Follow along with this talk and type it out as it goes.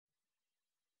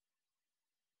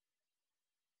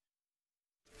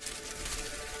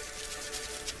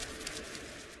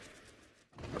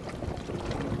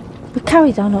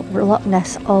carried on up Loch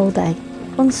Ness all day,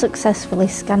 unsuccessfully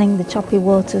scanning the choppy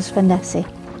waters for Nessie.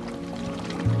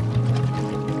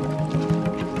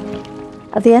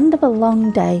 At the end of a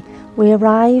long day, we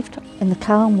arrived in the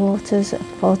calm waters of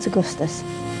Port Augustus,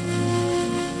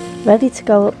 ready to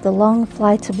go up the long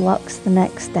flight of lochs the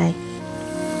next day.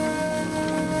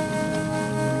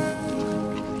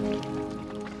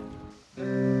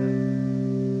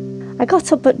 I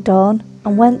got up at dawn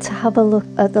and went to have a look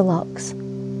at the lochs.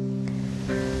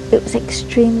 It was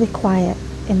extremely quiet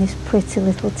in this pretty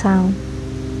little town.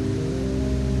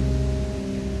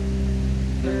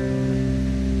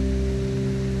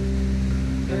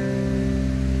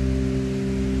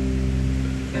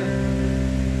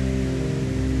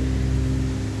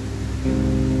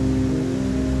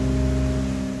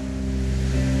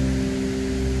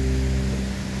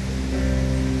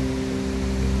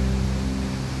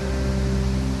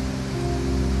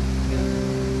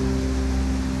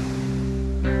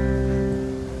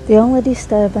 The only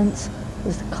disturbance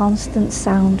was the constant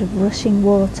sound of rushing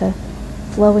water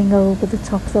flowing over the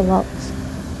top of the lochs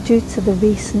due to the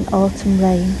recent autumn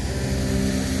rain.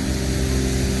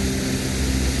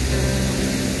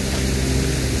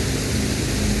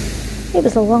 It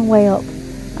was a long way up,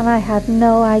 and I had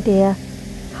no idea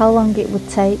how long it would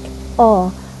take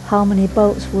or how many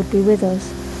boats would be with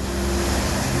us.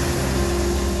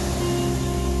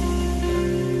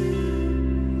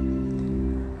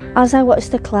 As I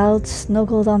watched the clouds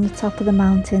snuggled on the top of the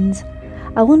mountains,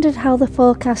 I wondered how the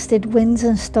forecasted winds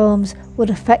and storms would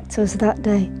affect us that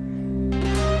day.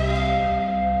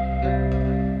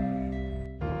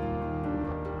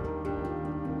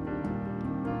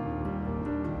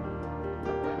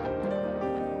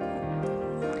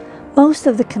 Most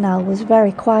of the canal was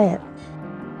very quiet.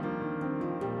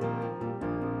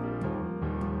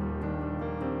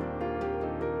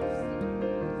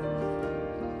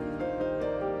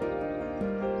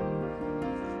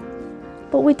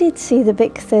 But we did see the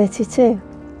Vic 32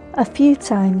 a few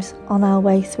times on our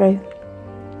way through.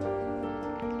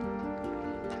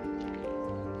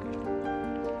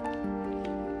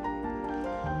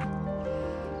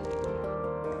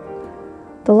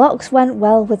 The lochs went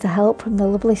well with the help from the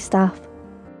lovely staff,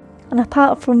 and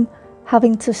apart from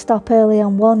having to stop early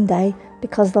on one day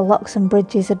because the locks and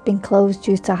bridges had been closed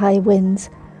due to high winds,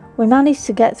 we managed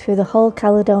to get through the whole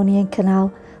Caledonian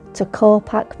Canal to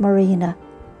Corpac Marina,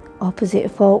 opposite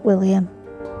Fort William.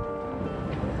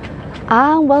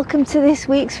 And welcome to this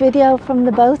week's video from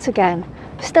the boat again.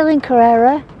 Still in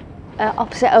Freyr,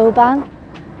 opposite Oban,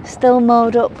 still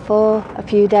moored up for a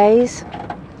few days,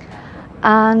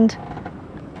 and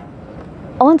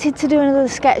I wanted to do another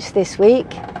sketch this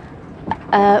week,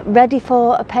 ready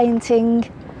for a painting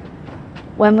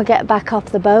when we get back off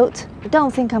the boat. I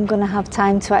don't think I'm going to have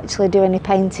time to actually do any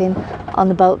painting on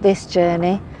the boat this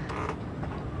journey.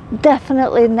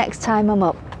 Definitely next time I'm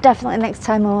up,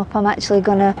 I'm actually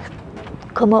going to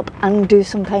come up and do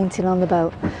some painting on the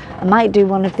boat. I might do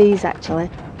one of these actually.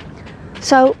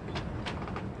 So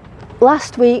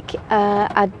last week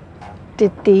I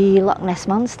did the Loch Ness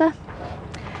Monster.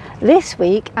 This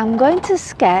week I'm going to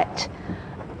sketch,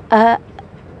 there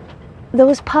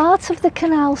was part of the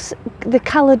canal, the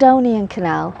Caledonian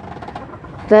Canal,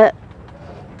 that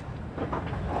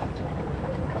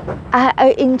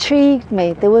intrigued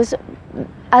me. There was,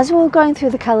 as we were going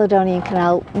through the Caledonian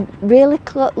Canal, really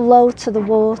low to the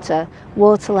water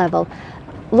level,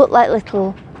 looked like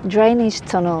little drainage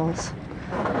tunnels.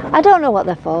 I don't know what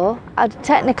they're for.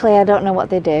 Technically I don't know what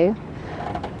they do,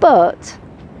 but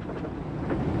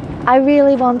I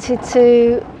really wanted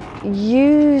to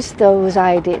use those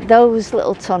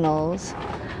little tunnels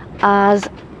as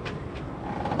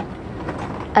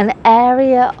an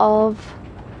area of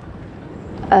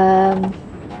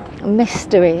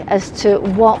mystery as to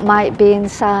what might be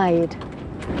inside.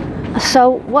 So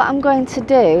what I'm going to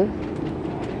do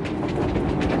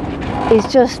is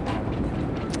just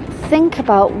think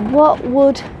about what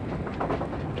would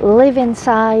live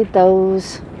inside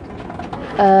those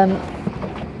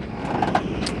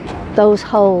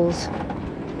holes.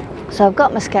 So I've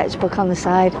got my sketchbook on the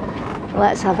side.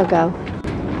 Let's have a go.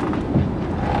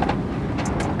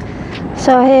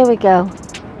 So here we go.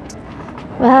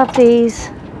 We have these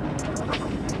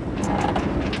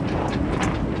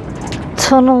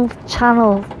tunnel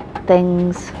channel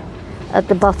things at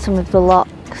the bottom of the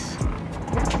locks.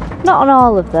 Not on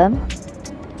all of them.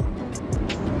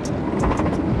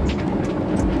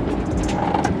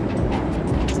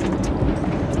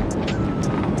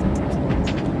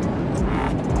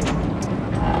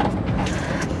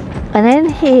 And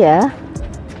in here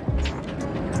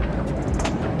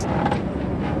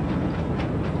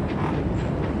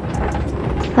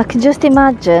I can just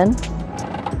imagine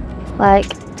like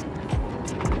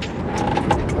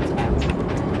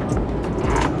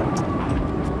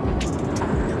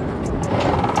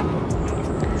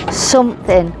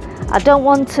something. I don't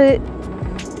want to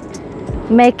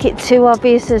make it too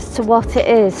obvious as to what it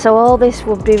is, so all this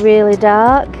would be really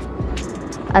dark,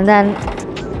 and then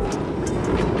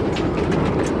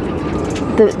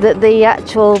the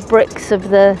actual bricks of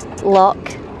the lock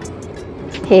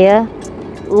here,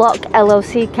 lock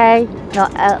L-O-C-K,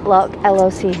 not lock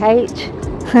L-O-C-H.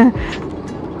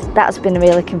 That's been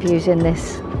really confusing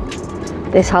this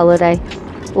holiday.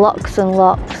 Locks and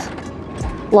locks,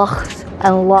 locks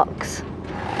and locks.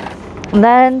 And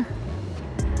then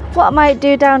what I might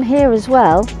do down here as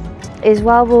well is,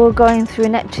 while we were going through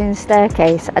Neptune's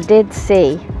staircase, I did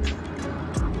see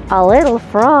a little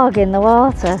frog in the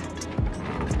water.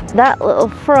 That little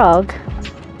frog,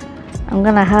 I'm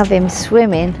gonna have him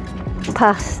swimming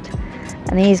past,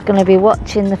 and he's gonna be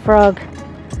watching the frog.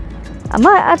 I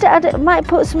might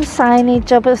put some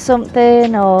signage up or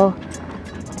something, or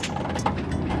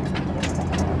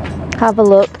have a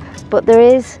look, but there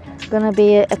is gonna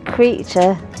be a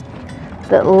creature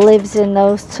that lives in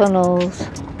those tunnels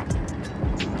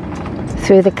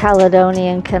through the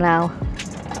Caledonian Canal.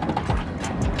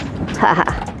 Haha.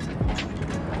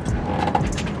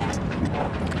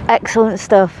 Excellent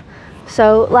stuff.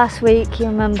 So last week, you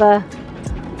remember,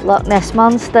 Loch Ness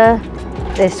Monster.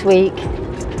 This week,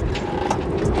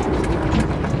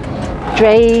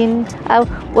 drain. Oh,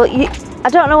 well, I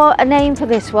don't know a name for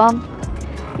this one.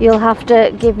 You'll have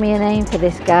to give me a name for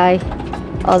this guy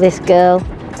or this girl.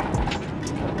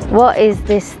 What is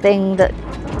this thing that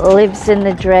lives in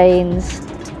the drains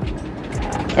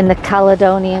in the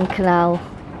Caledonian Canal?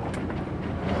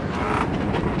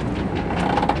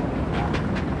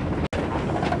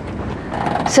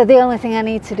 So the only thing I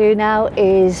need to do now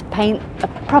is paint a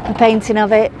proper painting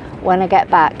of it when I get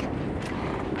back.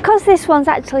 Because this one's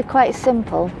actually quite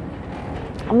simple,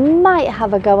 I might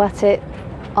have a go at it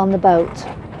on the boat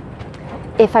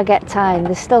if I get time.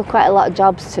 There's still quite a lot of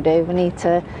jobs to do. We need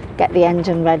to get the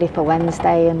engine ready for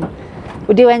Wednesday, and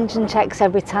we do engine checks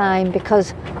every time,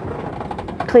 because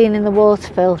cleaning the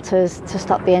water filters to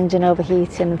stop the engine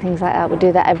overheating and things like that, we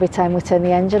do that every time we turn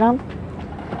the engine on.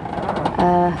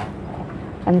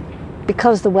 And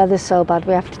because the weather's so bad,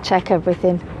 we have to check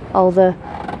everything, all the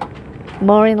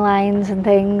mooring lines and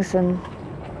things, and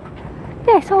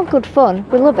yeah, it's all good fun.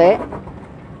 We love it,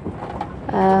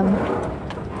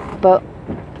 but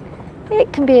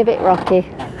it can be a bit rocky.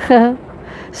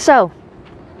 So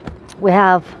we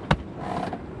have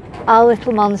our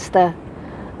little monster.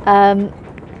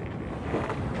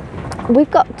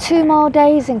 We've got 2 more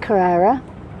days in Carrera.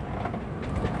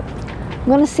 I'm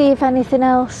going to see if anything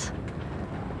else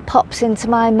pops into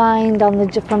my mind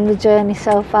from the journey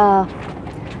so far,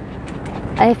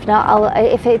 and if not,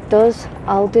 if it does,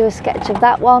 I'll do a sketch of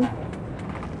that one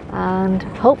and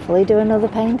hopefully do another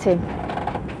painting.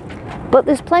 But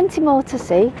there's plenty more to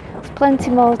see, there's plenty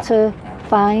more to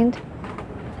find.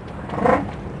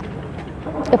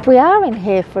 If we are in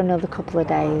here for another couple of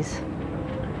days,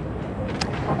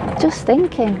 just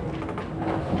thinking,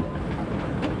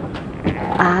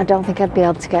 I don't think I'd be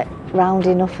able to get round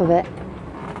enough of it.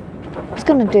 I was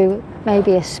going to do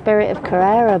maybe a Spirit of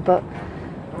Carrera, but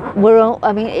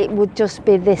it would just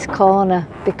be this corner,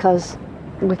 because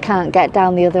we can't get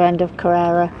down the other end of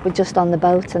Carrera. We're just on the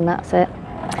boat and that's it.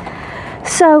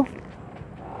 So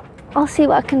I'll see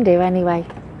what I can do anyway.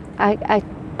 I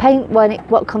paint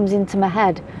what comes into my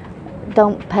head.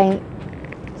 Don't paint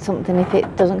something if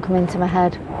it doesn't come into my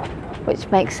head, which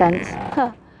makes sense.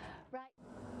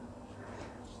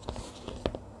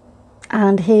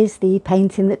 And here's the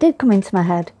painting that did come into my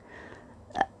head.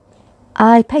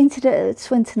 I painted it at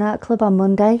Swinton Art Club on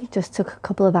Monday, just took a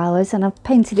couple of hours, and I've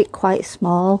painted it quite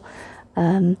small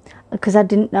because I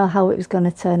didn't know how it was going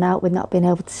to turn out with not being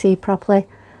able to see properly.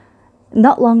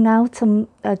 Not long now to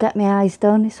get my eyes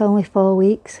done. It's only 4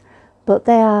 weeks, but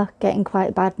they are getting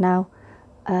quite bad now.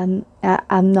 I'm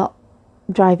not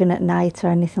driving at night or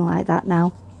anything like that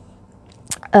now.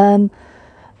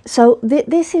 So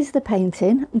this is the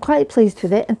painting. I'm quite pleased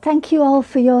with it, and thank you all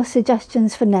for your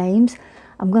suggestions for names.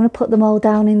 I'm going to put them all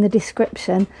down in the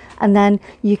description, and then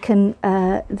you can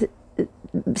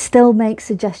still make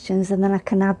suggestions, and then I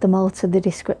can add them all to the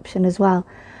description as well.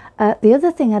 The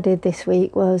other thing I did this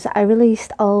week was I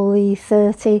released all the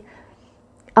 30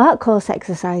 art course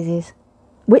exercises,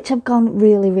 which have gone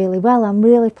really, really well. I'm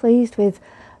really pleased with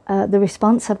the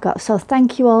response I've got. So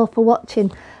thank you all for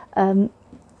watching.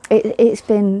 It's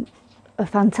been a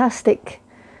fantastic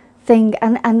thing,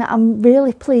 and I'm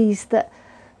really pleased that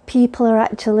people are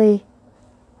actually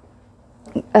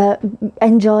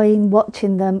enjoying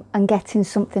watching them and getting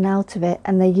something out of it,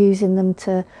 and they're using them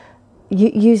to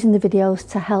using the videos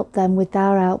to help them with their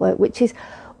artwork, which is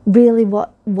really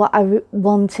what I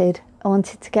wanted. I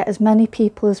wanted to get as many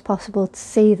people as possible to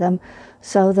see them,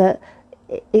 so that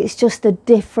it's just a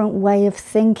different way of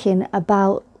thinking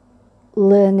about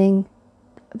learning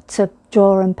to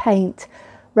draw and paint.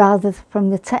 Rather from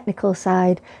the technical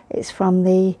side, it's from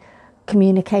the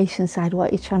communication side,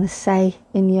 what you're trying to say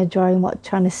in your drawing, what you're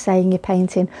trying to say in your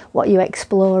painting, what you're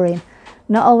exploring.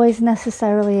 Not always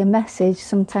necessarily a message,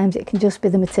 sometimes it can just be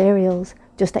the materials,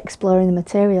 just exploring the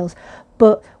materials.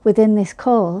 But within this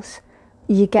course,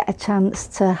 you get a chance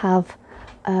to have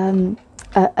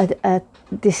a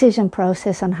decision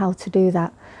process on how to do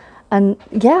that. And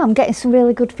yeah, I'm getting some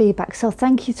really good feedback, so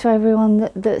thank you to everyone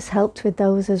that's helped with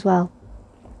those as well.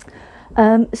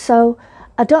 So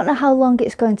I don't know how long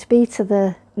it's going to be to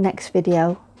the next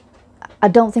video. I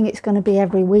don't think it's going to be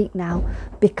every week now,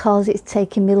 because it's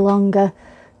taking me longer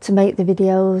to make the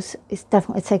videos. It's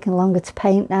definitely taking longer to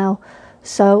paint now.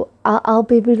 So I'll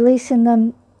be releasing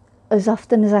them as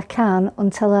often as I can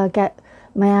until I get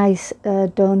my eyes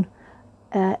done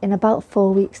in about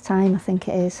 4 weeks' time, I think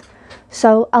it is.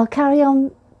 So I'll carry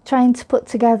on trying to put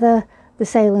together the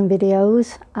sailing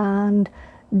videos and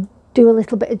do a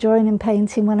little bit of drawing and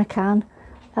painting when I can,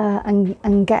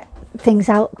 and get things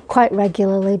out quite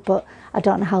regularly, but I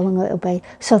don't know how long it'll be.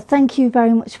 So thank you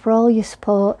very much for all your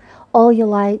support, all your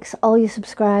likes, all your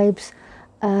subscribes,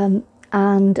 and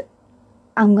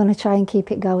I'm going to try and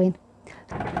keep it going.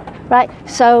 Right,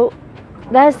 so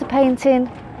there's the painting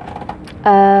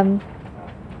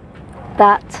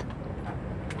that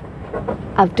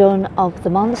I've done of the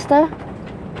monster.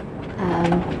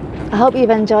 I hope you've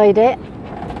enjoyed it.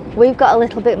 We've got a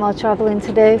little bit more travelling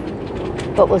to do,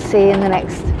 but we'll see you in the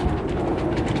next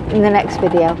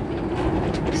video.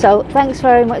 So thanks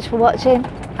very much for watching,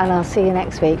 and I'll see you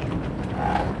next week.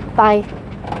 Bye.